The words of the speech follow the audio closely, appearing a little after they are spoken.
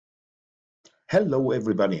Hello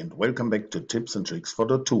everybody and welcome back to Tips and Tricks for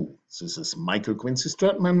dot2. This is Michael Quincy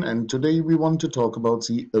Stratman and today we want to talk about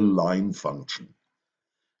the align function.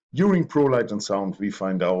 During ProLight and Sound we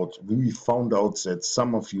found out that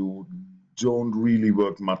some of you don't really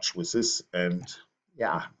work much with this and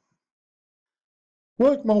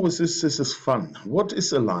work more with this. This is fun. What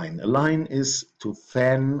is align? Align is to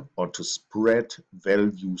fan or to spread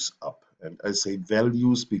values up, and I say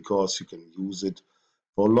values because you can use it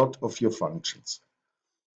for a lot of your functions.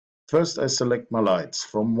 First, I select my lights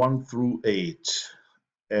from 1 through 8.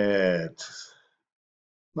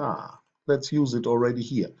 Let's use it already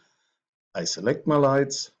here. I select my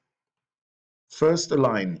lights. First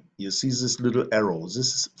align. You see this little arrow.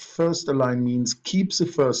 This first align means keep the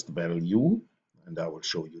first value, and I will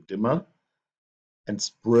show you dimmer, and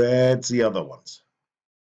spread the other ones.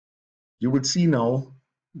 You will see now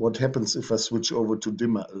what happens if I switch over to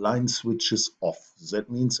dimmer. Align switches off. That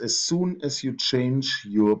means as soon as you change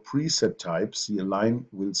your preset types, the align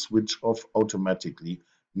will switch off automatically,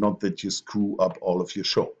 not that you screw up all of your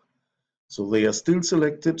show. So they are still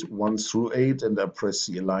selected 1 through 8 and I press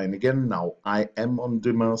the align again. Now I am on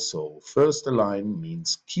dimmer, so first align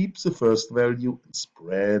means keep the first value and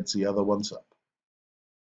spread the other ones up.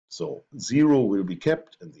 So 0 will be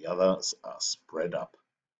kept and the others are spread up.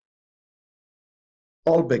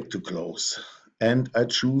 All back to close, and I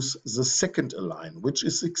choose the second align, which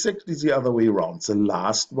is exactly the other way around. The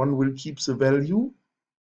last one will keep the value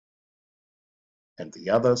and the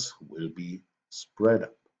others will be spread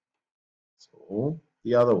up. So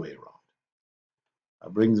the other way around. I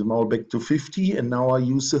bring them all back to 50 and now I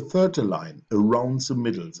use the third align around the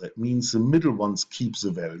middle. That means the middle ones keep the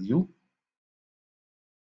value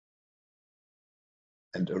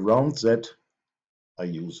and around that I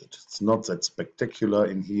use it. It's not that spectacular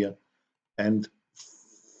in here. And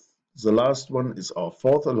the last one is our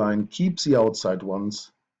fourth align, keeps the outside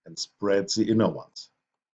ones and spreads the inner ones.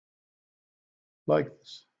 Like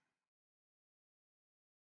this.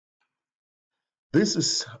 This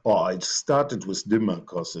is, I started with dimmer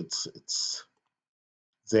because it's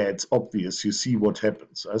obvious. You see what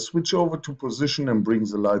happens. I switch over to position and bring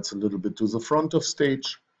the lights a little bit to the front of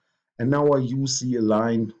stage. And now I use the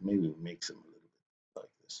align, maybe it makes them a little bit like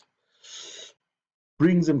this.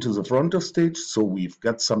 Bring them to the front of stage, so we've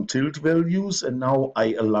got some tilt values, and now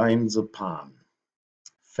I align the pan,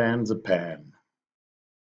 fan the pan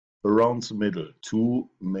around the middle to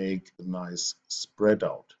make a nice spread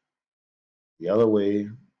out. The other way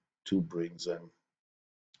to bring them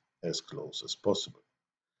as close as possible.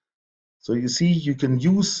 So you see, you can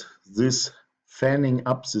use this fanning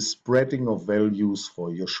up, the spreading of values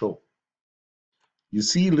for your show. You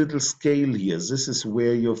see a little scale here. This is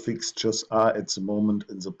where your fixtures are at the moment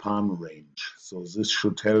in the pan range. So this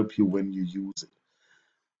should help you when you use it.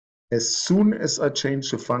 As soon as I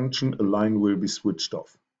change the function, align will be switched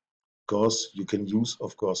off. Because you can use,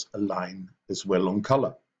 of course, align as well on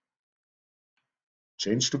color.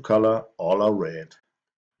 Change to color, all are red.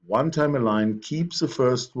 One time align, keep the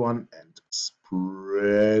first one and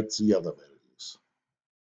spread the other values.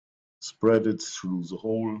 Spread it through the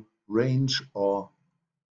whole range or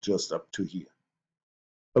just up to here.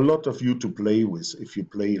 A lot of you to play with if you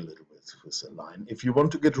play a little bit with align. If you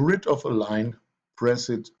want to get rid of align, press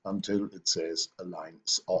it until it says align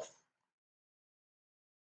is off.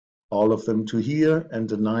 All of them to here,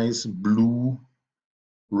 and a nice blue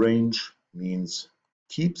range means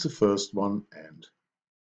keep the first one and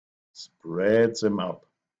spread them up.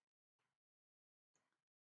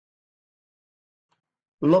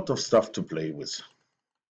 A lot of stuff to play with.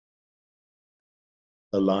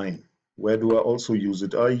 Align. Where do I also use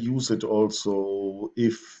it? I use it also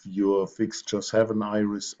if your fixtures have an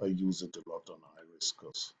iris. I use it a lot on iris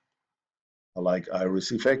because I like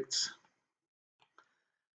iris effects.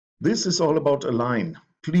 This is all about align.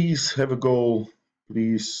 Please have a go.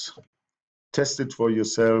 Please test it for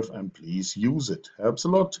yourself and please use it. Helps a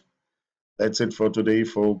lot. That's it for today,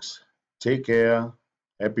 folks. Take care.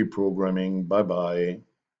 Happy programming. Bye-bye.